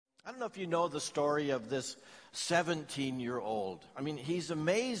I don't know if you know the story of this 17-year-old. I mean, he's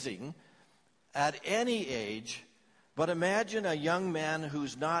amazing at any age, but imagine a young man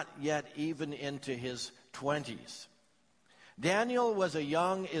who's not yet even into his 20s. Daniel was a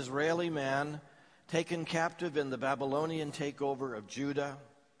young Israeli man taken captive in the Babylonian takeover of Judah.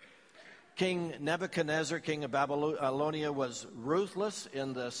 King Nebuchadnezzar, king of Babylonia, was ruthless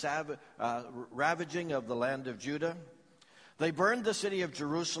in the ravaging of the land of Judah. They burned the city of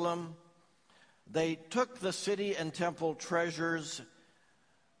Jerusalem. They took the city and temple treasures,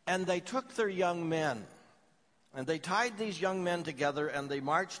 and they took their young men. And they tied these young men together, and they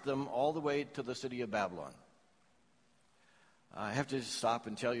marched them all the way to the city of Babylon. I have to stop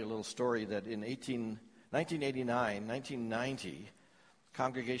and tell you a little story that in 1990,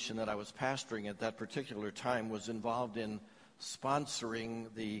 congregation that I was pastoring at that particular time was involved in sponsoring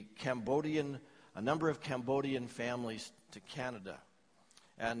a number of Cambodian families to Canada.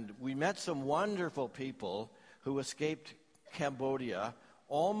 And we met some wonderful people who escaped Cambodia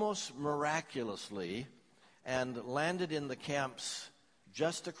almost miraculously and landed in the camps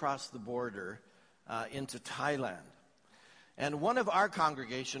just across the border into Thailand. And one of our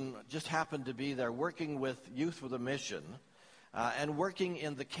congregation just happened to be there working with Youth with a Mission and working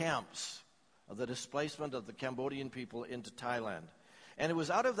in the camps of the displacement of the Cambodian people into Thailand. And it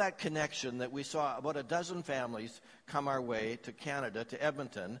was out of that connection that we saw about a dozen families come our way to Canada, to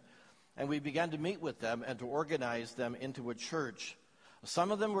Edmonton, and we began to meet with them and to organize them into a church.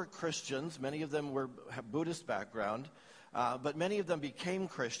 Some of them were Christians, many of them have Buddhist background, but many of them became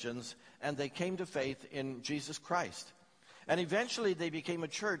Christians, and they came to faith in Jesus Christ. And eventually they became a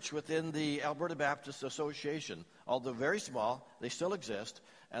church within the Alberta Baptist Association. Although very small, they still exist,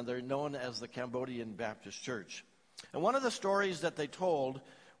 and they're known as the Cambodian Baptist Church. And one of the stories that they told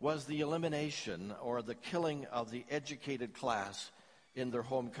was the elimination or the killing of the educated class in their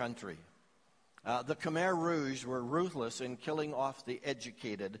home country. The Khmer Rouge were ruthless in killing off the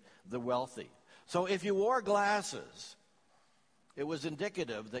educated, the wealthy. So if you wore glasses, it was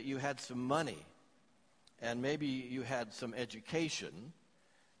indicative that you had some money, and maybe you had some education,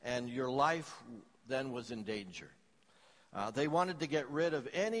 and your life then was in danger. They wanted to get rid of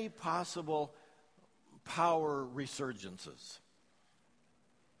any possible power resurgences.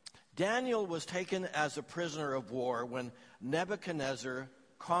 Daniel was taken as a prisoner of war when Nebuchadnezzar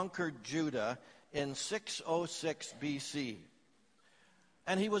conquered Judah in 606 BC.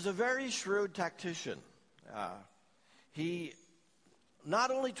 And he was a very shrewd tactician. He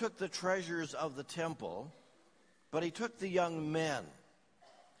not only took the treasures of the temple, but he took the young men.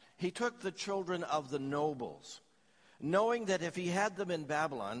 He took the children of the nobles, knowing that if he had them in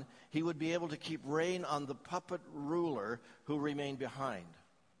Babylon, he would be able to keep reign on the puppet ruler who remained behind.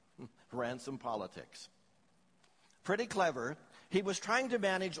 Ransom politics. Pretty clever. He was trying to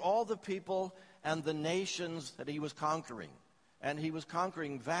manage all the people and the nations that he was conquering. And he was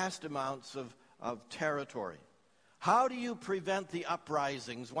conquering vast amounts of territory. How do you prevent the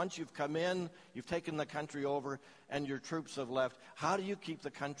uprisings? Once you've come in, you've taken the country over, and your troops have left, how do you keep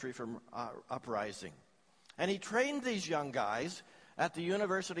the country from uprising? And he trained these young guys at the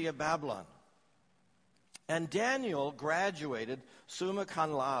University of Babylon. And Daniel graduated summa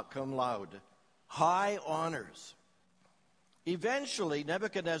cum laude, high honors. Eventually,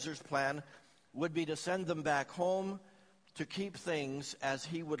 Nebuchadnezzar's plan would be to send them back home to keep things as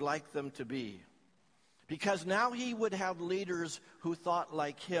he would like them to be. Because now he would have leaders who thought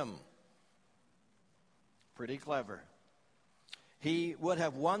like him. Pretty clever. He would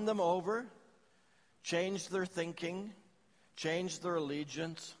have won them over, changed their thinking, changed their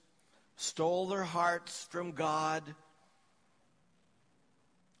allegiance, stole their hearts from God,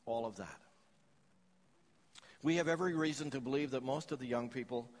 all of that. We have every reason to believe that most of the young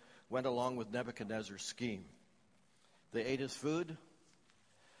people went along with Nebuchadnezzar's scheme. They ate his food,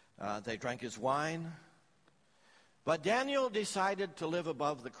 they drank his wine, but Daniel decided to live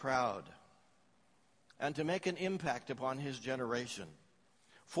above the crowd and to make an impact upon his generation.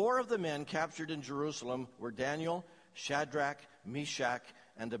 4 of the men captured in Jerusalem were Daniel, Shadrach, Meshach,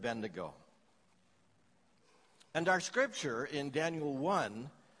 and Abednego. And our scripture in Daniel 1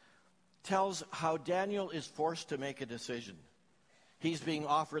 tells how Daniel is forced to make a decision. He's being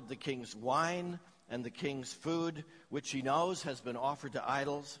offered the king's wine and the king's food, which he knows has been offered to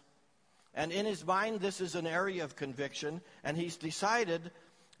idols. And in his mind, this is an area of conviction, and he's decided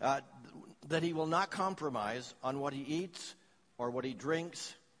that he will not compromise on what he eats or what he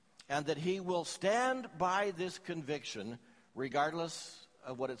drinks, and that he will stand by this conviction regardless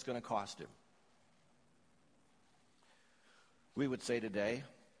of what it's going to cost him. We would say today,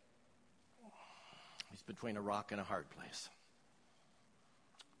 he's between a rock and a hard place.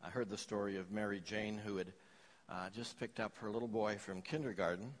 I heard the story of Mary Jane, who had just picked up her little boy from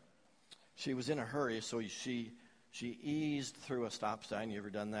kindergarten. She was in a hurry, so she eased through a stop sign. You ever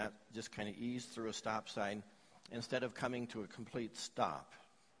done that? Just kind of eased through a stop sign instead of coming to a complete stop.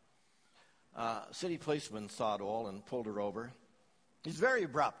 City policeman saw it all and pulled her over. He's very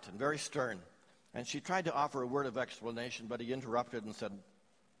abrupt and very stern. And she tried to offer a word of explanation, but he interrupted and said,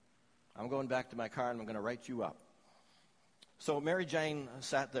 "I'm going back to my car and I'm going to write you up." So Mary Jane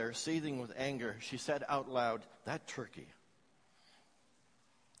sat there seething with anger. She said out loud, "That turkey.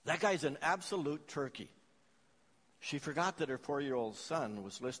 That guy's an absolute turkey." She forgot that her 4-year-old son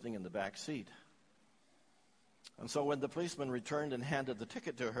was listening in the back seat. And so when the policeman returned and handed the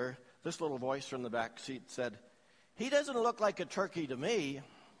ticket to her, this little voice from the back seat said, "He doesn't look like a turkey to me."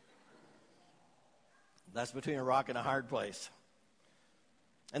 That's between a rock and a hard place.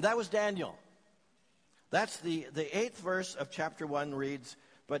 And that was Daniel. That's the 8th verse of chapter 1 reads,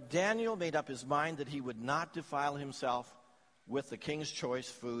 "But Daniel made up his mind that he would not defile himself with the king's choice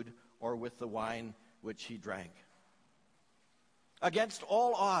food or with the wine which he drank." Against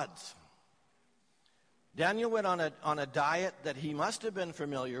all odds, Daniel went on a diet that he must have been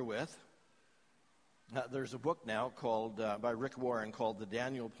familiar with. There's a book now called by Rick Warren called The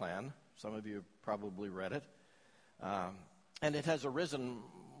Daniel Plan. Some of you have probably read it. And it has arisen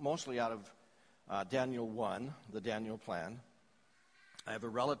mostly out of Daniel 1, the Daniel Plan. I have a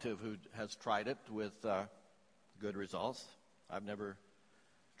relative who has tried it with good results. I've never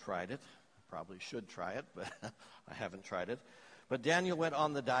tried it. I probably should try it, but I haven't tried it. But Daniel went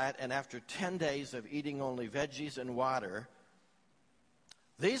on the diet, and after 10 days of eating only veggies and water,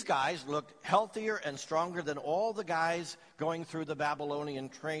 these guys looked healthier and stronger than all the guys going through the Babylonian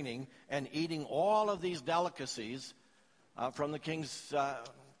training and eating all of these delicacies from the king's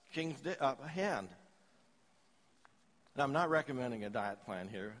hand. Now, I'm not recommending a diet plan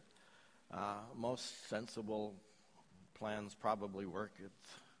here. Most sensible plans probably work.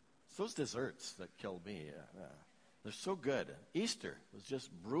 It's those desserts that killed me. They're so good. Easter was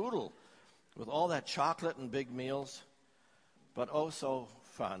just brutal with all that chocolate and big meals, but oh so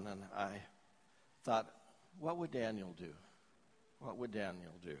fun. And I thought, what would Daniel do? What would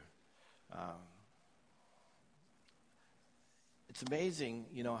Daniel do? It's amazing,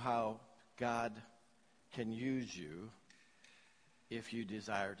 how God can use you if you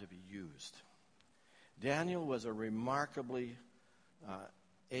desire to be used. Daniel was a remarkably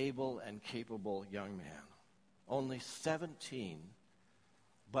able and capable young man. Only 17,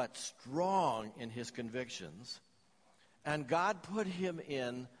 but strong in his convictions. And God put him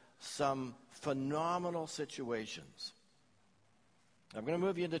in some phenomenal situations. I'm going to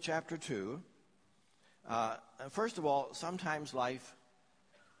move you into chapter 2. First of all, sometimes life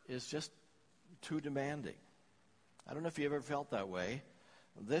is just too demanding. I don't know if you ever felt that way.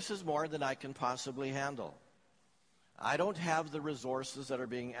 This is more than I can possibly handle. I don't have the resources that are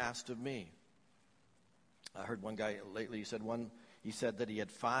being asked of me. I heard one guy lately, he said that he had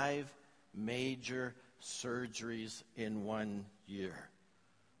 5 major surgeries in 1 year.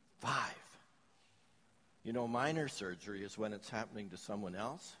 5. Minor surgery is when it's happening to someone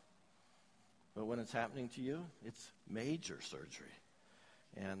else. But when it's happening to you, it's major surgery.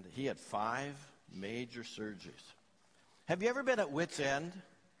 And he had 5 major surgeries. Have you ever been at wit's end?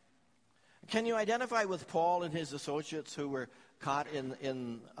 Can you identify with Paul and his associates who were caught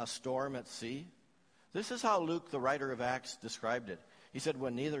in a storm at sea? This is how Luke, the writer of Acts, described it. He said,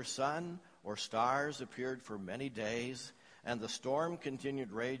 "When neither sun or stars appeared for many days, and the storm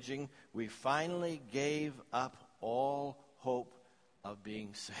continued raging, we finally gave up all hope of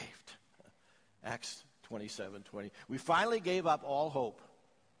being saved." Acts 27:20. We finally gave up all hope.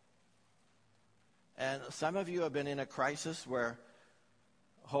 And some of you have been in a crisis where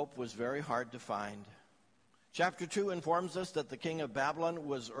hope was very hard to find. Chapter 2 informs us that the king of Babylon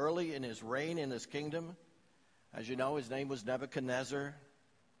was early in his reign in his kingdom. As you know, his name was Nebuchadnezzar.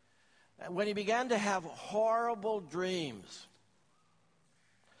 And when he began to have horrible dreams,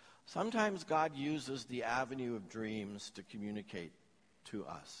 sometimes God uses the avenue of dreams to communicate to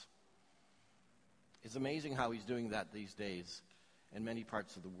us. It's amazing how he's doing that these days in many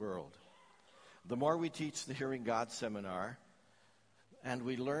parts of the world. The more we teach the Hearing God seminar, and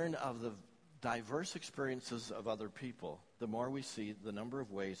we learn of the diverse experiences of other people, the more we see the number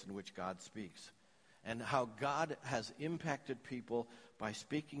of ways in which God speaks and how God has impacted people by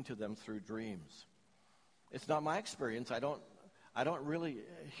speaking to them through dreams. It's not my experience. I don't really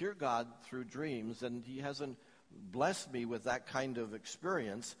hear God through dreams, and he hasn't blessed me with that kind of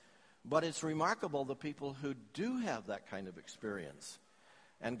experience, but it's remarkable the people who do have that kind of experience.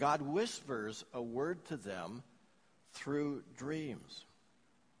 And God whispers a word to them through dreams.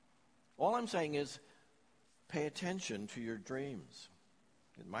 All I'm saying is pay attention to your dreams.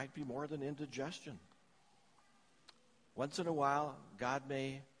 It might be more than indigestion. Once in a while, God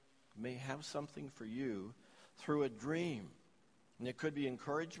may have something for you through a dream. And it could be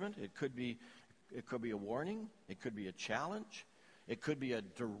encouragement. It could be a warning. It could be a challenge. It could be a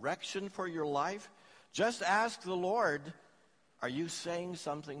direction for your life. Just ask the Lord, are you saying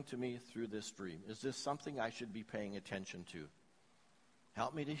something to me through this dream? Is this something I should be paying attention to?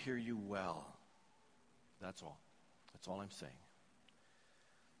 Help me to hear you well. That's all. That's all I'm saying.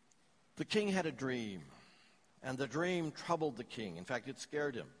 The king had a dream, and the dream troubled the king. In fact, it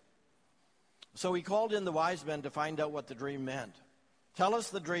scared him. So he called in the wise men to find out what the dream meant. Tell us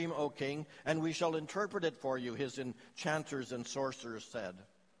the dream, O king, and we shall interpret it for you, his enchanters and sorcerers said.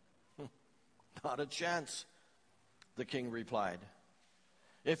 Not a chance, the king replied.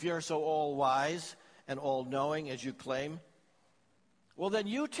 If you're so all-wise and all-knowing as you claim, well, then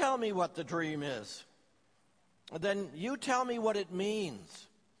you tell me what the dream is. Then you tell me what it means.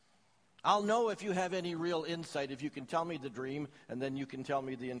 I'll know if you have any real insight, if you can tell me the dream, and then you can tell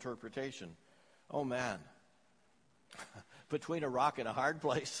me the interpretation. Oh, man. Between a rock and a hard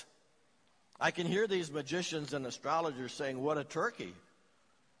place. I can hear these magicians and astrologers saying, what a turkey.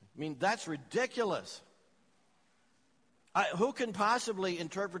 I mean, that's ridiculous. Who can possibly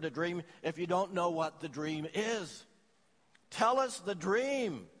interpret a dream if you don't know what the dream is? Tell us the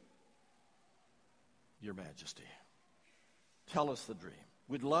dream, Your Majesty. Tell us the dream.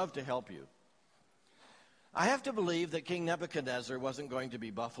 We'd love to help you. I have to believe that King Nebuchadnezzar wasn't going to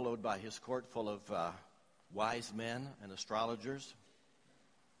be buffaloed by his court full of wise men and astrologers.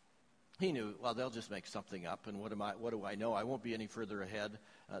 He knew, well, they'll just make something up, and what do I know? I won't be any further ahead.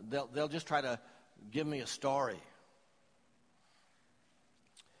 They'll just try to give me a story.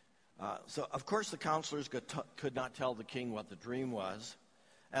 So, of course, the counselors could not tell the king what the dream was,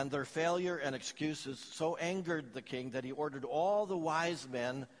 and their failure and excuses so angered the king that he ordered all the wise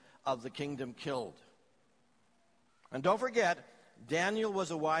men of the kingdom killed. And don't forget, Daniel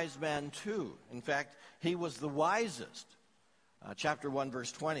was a wise man too. In fact, he was the wisest. Chapter 1,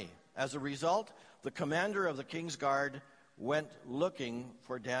 verse 20. As a result, the commander of the king's guard went looking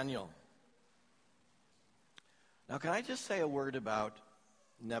for Daniel. Now, can I just say a word about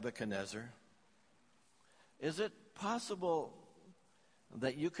Nebuchadnezzar? Is it possible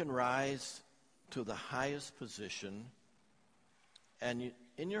that you can rise to the highest position and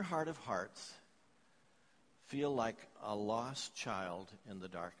in your heart of hearts feel like a lost child in the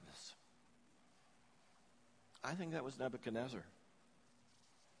darkness? I think that was Nebuchadnezzar.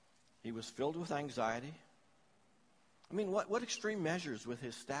 He was filled with anxiety. I mean, what extreme measures with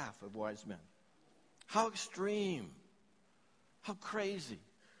his staff of wise men? How extreme. How crazy.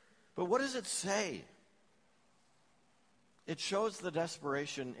 But what does it say? It shows the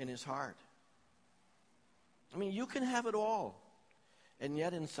desperation in his heart. I mean, you can have it all, and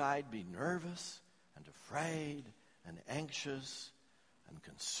yet inside be nervous and afraid and anxious and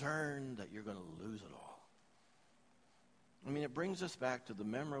concerned that you're going to lose it all. I mean, it brings us back to the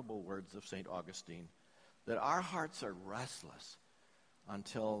memorable words of St. Augustine, that our hearts are restless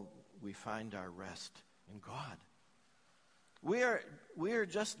until we find our rest in God. We are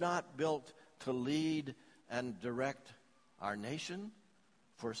just not built to lead and direct our nation,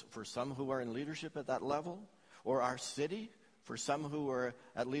 for some who are in leadership at that level, or our city, for some who are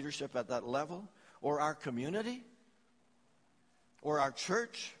at leadership at that level, or our community, or our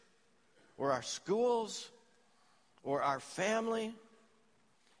church, or our schools, or our family,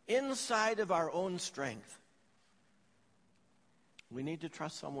 inside of our own strength. We need to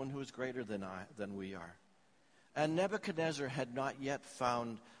trust someone who is greater than we are. And Nebuchadnezzar had not yet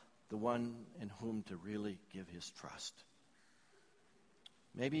found the one in whom to really give his trust.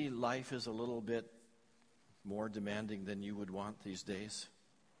 Maybe life is a little bit more demanding than you would want these days.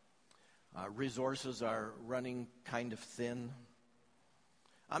 Resources are running kind of thin.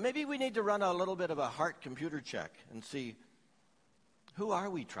 Maybe we need to run a little bit of a heart computer check and see, who are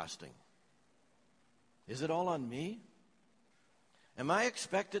we trusting? Is it all on me? Am I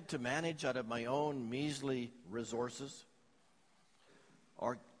expected to manage out of my own measly resources?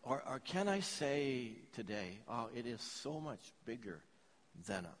 Or can I say today, oh, it is so much bigger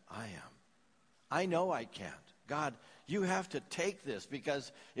than I am. I know I can't. God, you have to take this,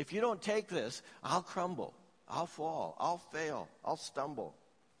 because if you don't take this, I'll crumble, I'll fall, I'll fail, I'll stumble.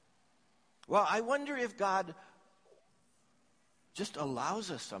 Well, I wonder if God just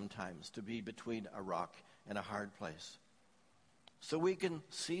allows us sometimes to be between a rock and a hard place, so we can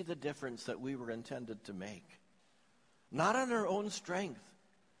see the difference that we were intended to make. Not on our own strength,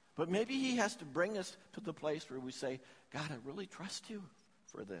 but maybe he has to bring us to the place where we say, God, I really trust you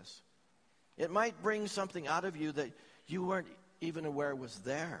for this. It might bring something out of you that you weren't even aware was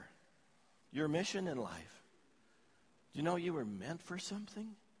there. Your mission in life. Do you know you were meant for something?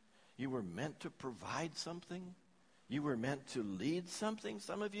 You were meant to provide something. You were meant to lead something.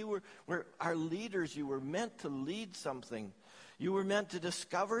 Some of you are leaders. You were meant to lead something. You were meant to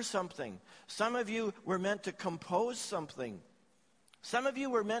discover something. Some of you were meant to compose something. Some of you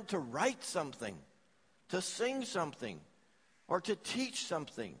were meant to write something, to sing something, or to teach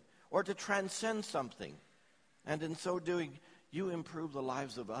something, or to transcend something. And in so doing, you improve the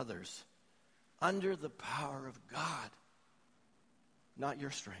lives of others under the power of God, not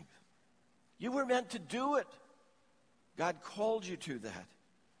your strength. You were meant to do it. God called you to that.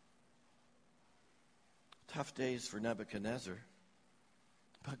 Tough days for Nebuchadnezzar.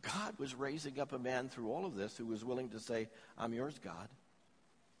 But God was raising up a man through all of this who was willing to say, I'm yours, God.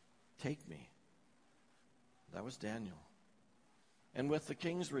 Take me. That was Daniel. And with the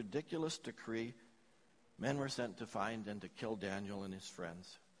king's ridiculous decree, men were sent to find and to kill Daniel and his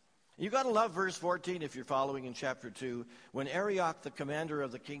friends. You got to love verse 14 if you're following in chapter 2. When Arioch, the commander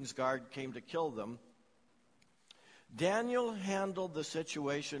of the king's guard, came to kill them, Daniel handled the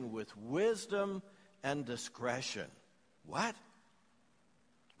situation with wisdom and discretion. What?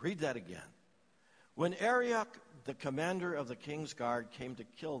 Read that again. When Arioch, the commander of the king's guard, came to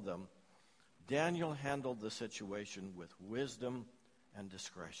kill them, Daniel handled the situation with wisdom and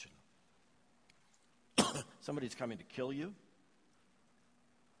discretion. Somebody's coming to kill you.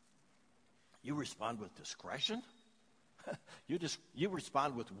 You respond with discretion. You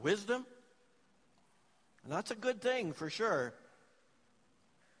respond with wisdom. And that's a good thing for sure.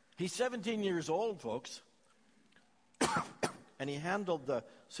 He's 17 years old, folks. And he handled the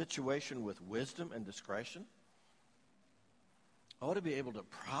situation with wisdom and discretion. I ought to be able to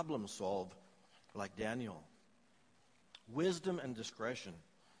problem solve like Daniel. Wisdom and discretion.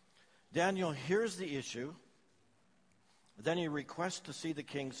 Daniel hears the issue. Then he requests to see the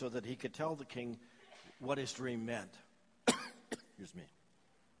king so that he could tell the king what his dream meant. Excuse me.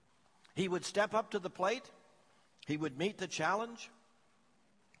 He would step up to the plate. He would meet the challenge.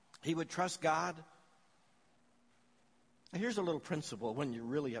 He would trust God. Now, here's a little principle when you're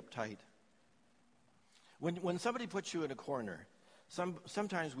really uptight. When somebody puts you in a corner,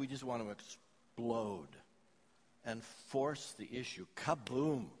 sometimes we just want to explode and force the issue.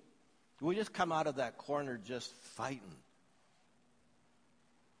 Kaboom. We just come out of that corner just fighting.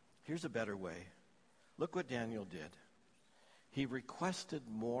 Here's a better way. Look what Daniel did. He requested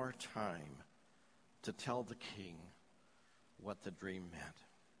more time to tell the king what the dream meant.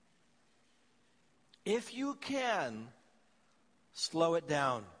 If you can, slow it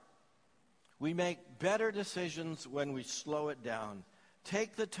down. We make better decisions when we slow it down.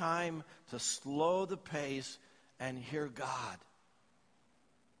 Take the time to slow the pace and hear God.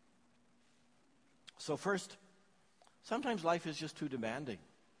 So first, sometimes life is just too demanding,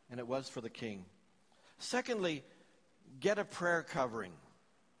 and it was for the king. Secondly, get a prayer covering.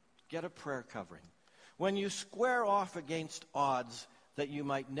 Get a prayer covering. When you square off against odds that you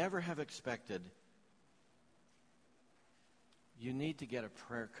might never have expected, you need to get a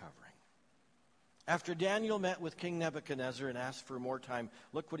prayer covering. After Daniel met with King Nebuchadnezzar and asked for more time,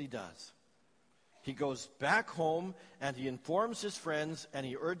 look what he does. He goes back home and he informs his friends and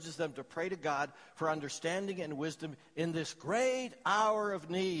he urges them to pray to God for understanding and wisdom in this great hour of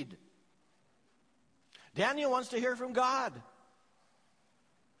need. Daniel wants to hear from God.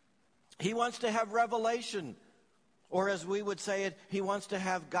 He wants to have revelation, or as we would say it, he wants to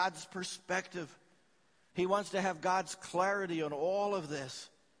have God's perspective. He wants to have God's clarity on all of this.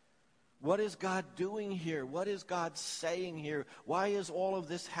 What is God doing here? What is God saying here? Why is all of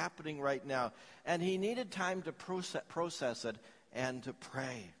this happening right now? And he needed time to process it and to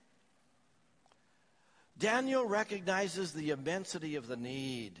pray. Daniel recognizes the immensity of the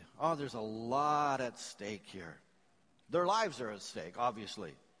need. Oh, there's a lot at stake here. Their lives are at stake,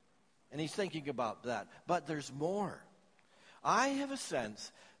 obviously. And he's thinking about that. But there's more. I have a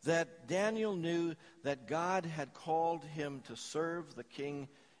sense that Daniel knew that God had called him to serve the king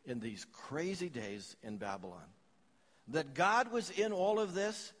in these crazy days in Babylon. That God was in all of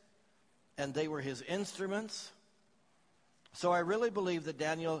this, and they were his instruments. So I really believe that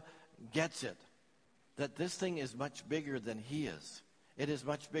Daniel gets it, that this thing is much bigger than he is. It is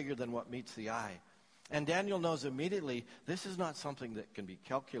much bigger than what meets the eye. And Daniel knows immediately this is not something that can be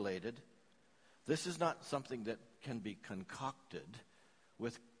calculated. This is not something that can be concocted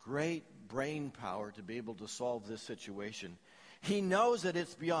with great brain power to be able to solve this situation. He knows that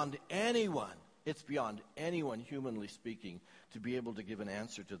it's beyond anyone, humanly speaking, to be able to give an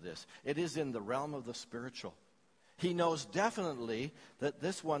answer to this. It is in the realm of the spiritual. He knows definitely that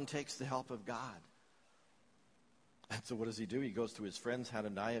this one takes the help of God. And so what does he do? He goes to his friends,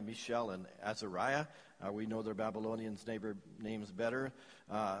 Hananiah, Mishael, and Azariah. We know their Babylonian names better.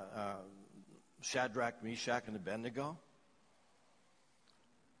 Shadrach, Meshach, and Abednego.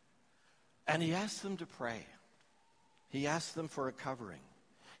 And he asks them to pray. He asks them for a covering.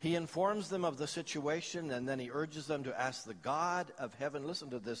 He informs them of the situation, and then he urges them to ask the God of heaven,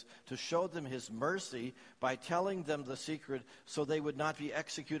 listen to this, to show them his mercy by telling them the secret so they would not be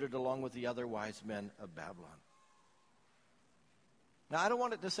executed along with the other wise men of Babylon. Now, I don't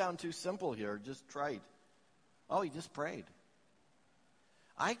want it to sound too simple here, just trite. Oh, he just prayed.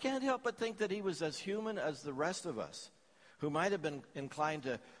 I can't help but think that he was as human as the rest of us, who might have been inclined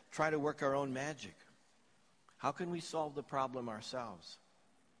to try to work our own magic. How can we solve the problem ourselves?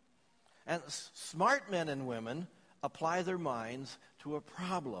 And smart men and women apply their minds to a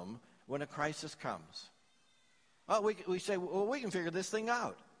problem when a crisis comes. Well, we say, well, we can figure this thing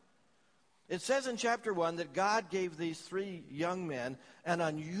out. It says in chapter 1 that God gave these 3 young men an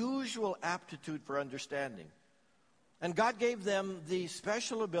unusual aptitude for understanding. And God gave them the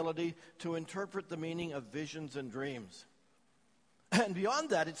special ability to interpret the meaning of visions and dreams. And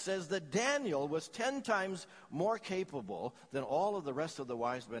beyond that, it says that Daniel was 10 times more capable than all of the rest of the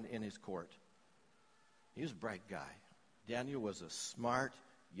wise men in his court. He was a bright guy. Daniel was a smart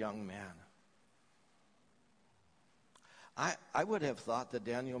young man. I would have thought that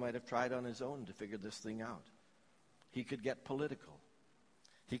Daniel might have tried on his own to figure this thing out. He could get political.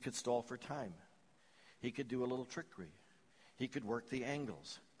 He could stall for time. He could do a little trickery. He could work the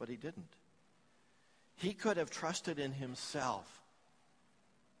angles, but he didn't. He could have trusted in himself.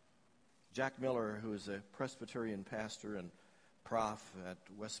 Jack Miller, who is a Presbyterian pastor and prof at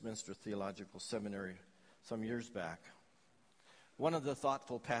Westminster Theological Seminary some years back, one of the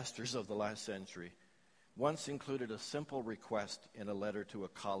thoughtful pastors of the last century, once included a simple request in a letter to a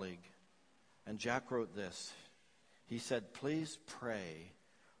colleague. And Jack wrote this. He said, "Please pray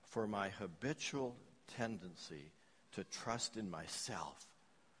for my habitual tendency to trust in myself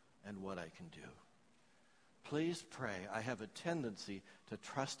and what I can do." Please pray. I have a tendency to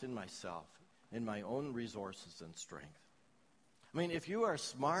trust in myself, in my own resources and strength. I mean, if you are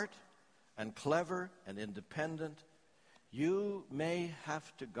smart and clever and independent, you may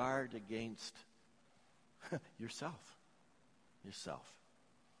have to guard against yourself.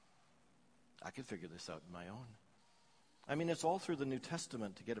 I could figure this out on my own. I mean, it's all through the New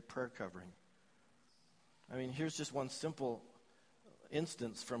Testament to get a prayer covering. I mean, here's just one simple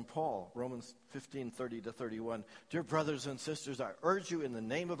instance from Paul, Romans 15:30-31. Dear brothers and sisters, I urge you in the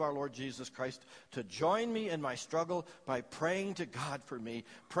name of our Lord Jesus Christ to join me in my struggle by praying to God for me.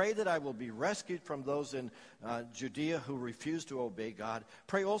 Pray that I will be rescued from those in Judea who refuse to obey God.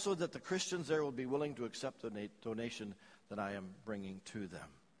 Pray also that the Christians there will be willing to accept the donation that I am bringing to them.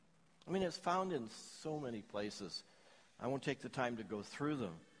 I mean, it's found in so many places. I won't take the time to go through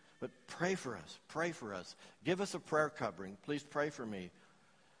them. But pray for us. Pray for us. Give us a prayer covering. Please pray for me.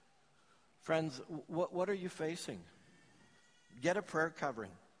 Friends, what are you facing? Get a prayer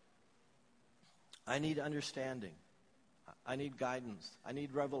covering. I need understanding. I need guidance. I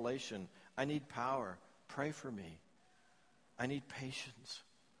need revelation. I need power. Pray for me. I need patience.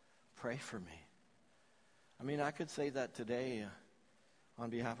 Pray for me. I mean, I could say that today on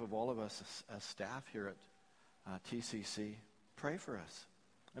behalf of all of us as staff here at TCC. Pray for us.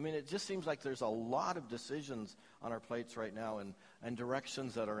 I mean, it just seems like there's a lot of decisions on our plates right now and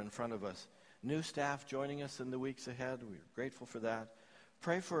directions that are in front of us. New staff joining us in the weeks ahead. We're grateful for that.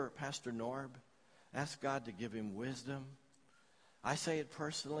 Pray for Pastor Norb. Ask God to give him wisdom. I say it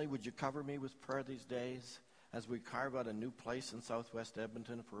personally. Would you cover me with prayer these days as we carve out a new place in Southwest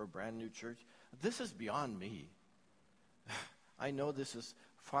Edmonton for a brand new church? This is beyond me. I know this is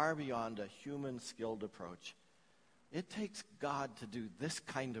far beyond a human skilled approach. It takes God to do this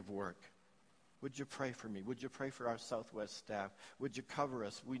kind of work. Would you pray for me? Would you pray for our Southwest staff? Would you cover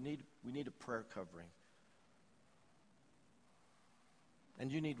us? We need a prayer covering.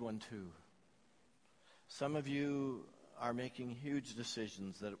 And you need one too. Some of you are making huge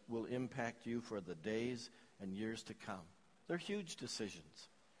decisions that will impact you for the days and years to come. They're huge decisions.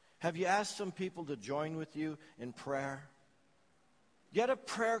 Have you asked some people to join with you in prayer? Get a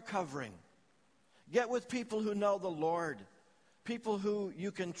prayer covering. Get with people who know the Lord, people who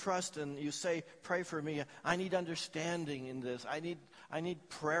you can trust, and you say, pray for me. I need understanding in this. I need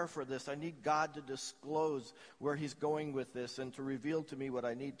prayer for this. I need God to disclose where he's going with this and to reveal to me what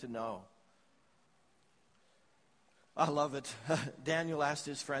I need to know. I love it. Daniel asked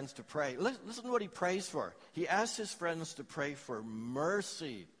his friends to pray. Listen to what he prays for. He asked his friends to pray for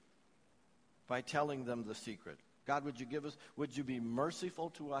mercy by telling them the secret. God, would you be merciful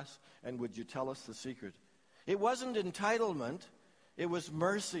to us, and would you tell us the secret? It wasn't entitlement, it was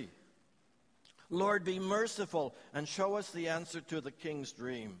mercy. Lord, be merciful and show us the answer to the king's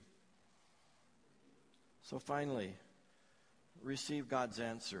dream. So finally, receive God's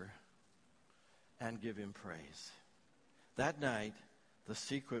answer and give him praise. That night, the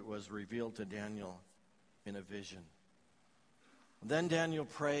secret was revealed to Daniel in a vision. Then Daniel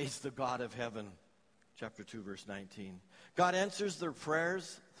praised the God of heaven. Chapter 2, verse 19. God answers their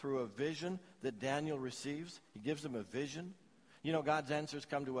prayers through a vision that Daniel receives. He gives them a vision. You know, God's answers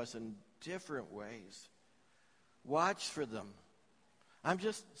come to us in different ways. Watch for them. I'm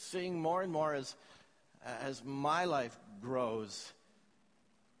just seeing more and more as my life grows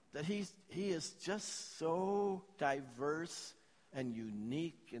that he is just so diverse and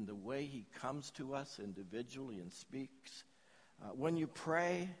unique in the way he comes to us individually and speaks. When you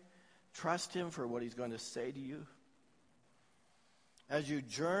pray, trust him for what he's going to say to you. As you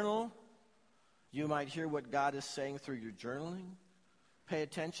journal, you might hear what God is saying through your journaling. Pay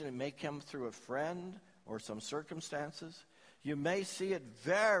attention. It may come through a friend or some circumstances. You may see it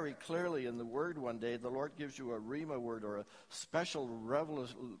very clearly in the Word one day. The Lord gives you a rhema word or a special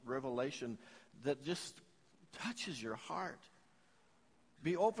revelation that just touches your heart.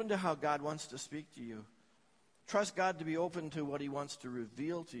 Be open to how God wants to speak to you. Trust God to be open to what he wants to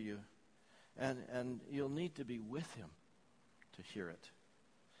reveal to you. And you'll need to be with him to hear it.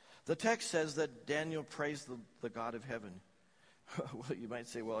 The text says that Daniel praised the God of heaven. Well, you might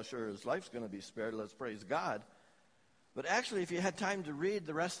say, well, sure, his life's going to be spared. Let's praise God. But actually, if you had time to read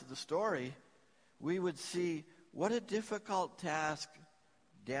the rest of the story, we would see what a difficult task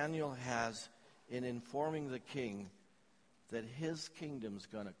Daniel has in informing the king that his kingdom's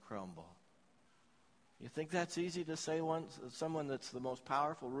going to crumble. You think that's easy to say someone that's the most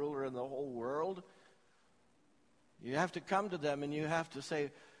powerful ruler in the whole world? You have to come to them and you have to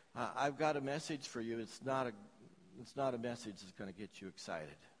say, I've got a message for you. It's not a message that's going to get you excited.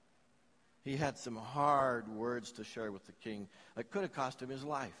 He had some hard words to share with the king that could have cost him his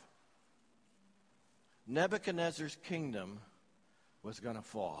life. Nebuchadnezzar's kingdom was going to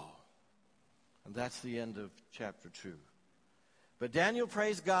fall. And that's the end of chapter 2. But Daniel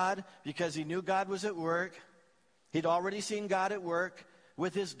praised God because he knew God was at work. He'd already seen God at work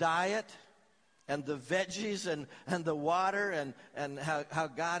with his diet and the veggies and the water and how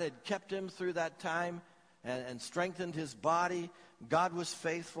God had kept him through that time and strengthened his body. God was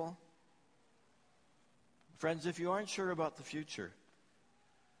faithful. Friends, if you aren't sure about the future,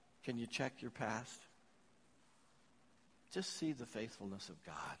 can you check your past? Just see the faithfulness of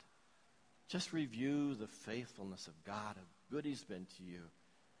God. Just review the faithfulness of God, how good he's been to you.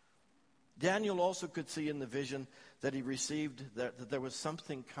 Daniel also could see in the vision that he received that there was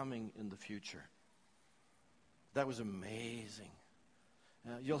something coming in the future. That was amazing.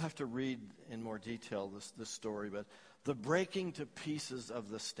 You'll have to read in more detail this story, but the breaking to pieces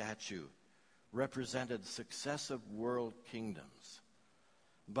of the statue represented successive world kingdoms.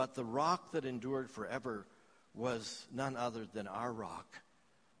 But the rock that endured forever was none other than our rock,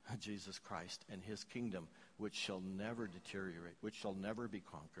 Jesus Christ, and his kingdom, which shall never deteriorate, which shall never be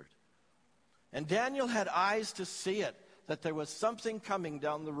conquered. And Daniel had eyes to see it, that there was something coming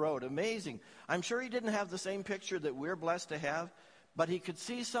down the road. Amazing. I'm sure he didn't have the same picture that we're blessed to have, but he could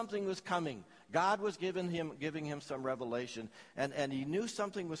see something was coming. God was giving him some revelation, and he knew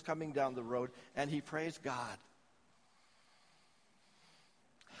something was coming down the road, and he praised God.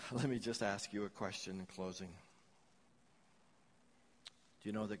 Let me just ask you a question in closing. Do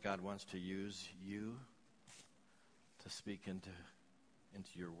you know that God wants to use you to speak into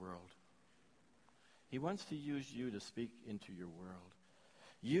your world? He wants to use you to speak into your world.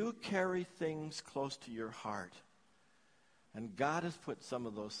 You carry things close to your heart. And God has put some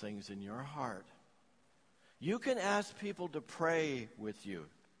of those things in your heart. You can ask people to pray with you.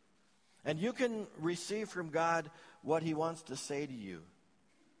 And you can receive from God what he wants to say to you.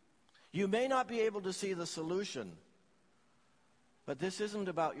 You may not be able to see the solution, but this isn't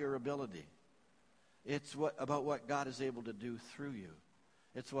about your ability. It's about what God is able to do through you.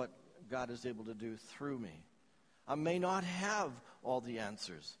 It's what God is able to do through me. I may not have all the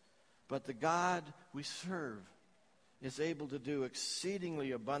answers, but the God we serve is able to do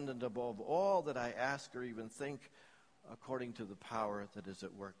exceedingly abundant above all that I ask or even think, according to the power that is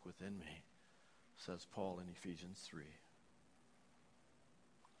at work within me, says Paul in Ephesians 3.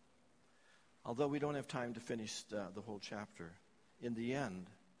 Although we don't have time to finish the whole chapter, in the end,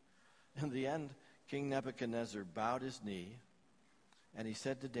 King Nebuchadnezzar bowed his knee, and he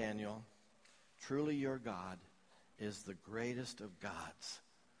said to Daniel, "Truly your God is the greatest of gods.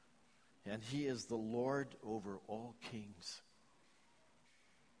 And he is the Lord over all kings.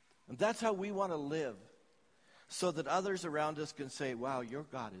 And that's how we want to live, so that others around us can say, wow, your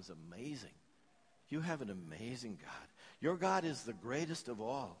God is amazing. You have an amazing God. Your God is the greatest of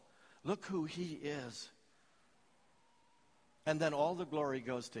all. Look who he is. And then all the glory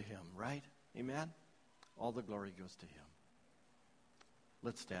goes to him, right? Amen? All the glory goes to him.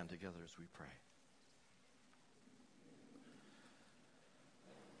 Let's stand together as we pray.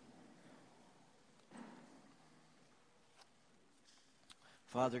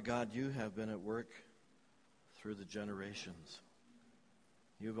 Father God, you have been at work through the generations.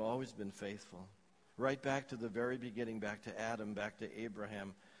 You've always been faithful. Right back to the very beginning, back to Adam, back to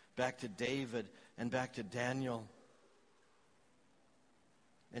Abraham, back to David, and back to Daniel.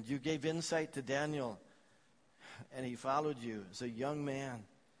 And you gave insight to Daniel, and he followed you as a young man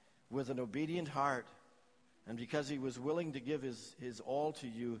with an obedient heart. And because he was willing to give his all to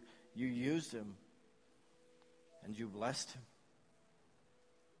you, you used him, and you blessed him.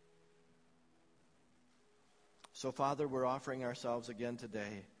 So, Father, we're offering ourselves again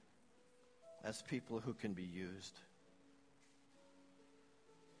today as people who can be used.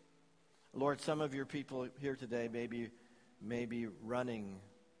 Lord, some of your people here today may be running,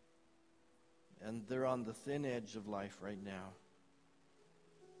 and they're on the thin edge of life right now.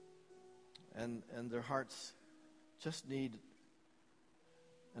 And their hearts just need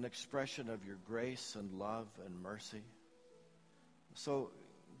an expression of your grace and love and mercy. So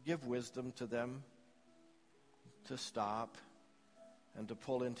give wisdom to them to stop and to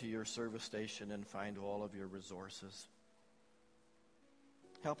pull into your service station and find all of your resources.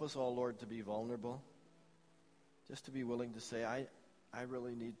 Help us all, Lord, to be vulnerable, just to be willing to say, I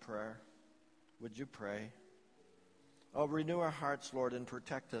really need prayer. Would you pray? Oh, renew our hearts, Lord, and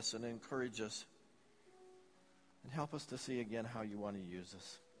protect us and encourage us. And help us to see again how you want to use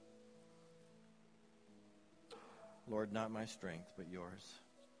us. Lord, not my strength, but yours.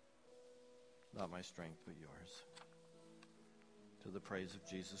 Not my strength, but yours. To the praise of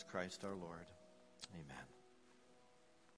Jesus Christ our Lord. Amen.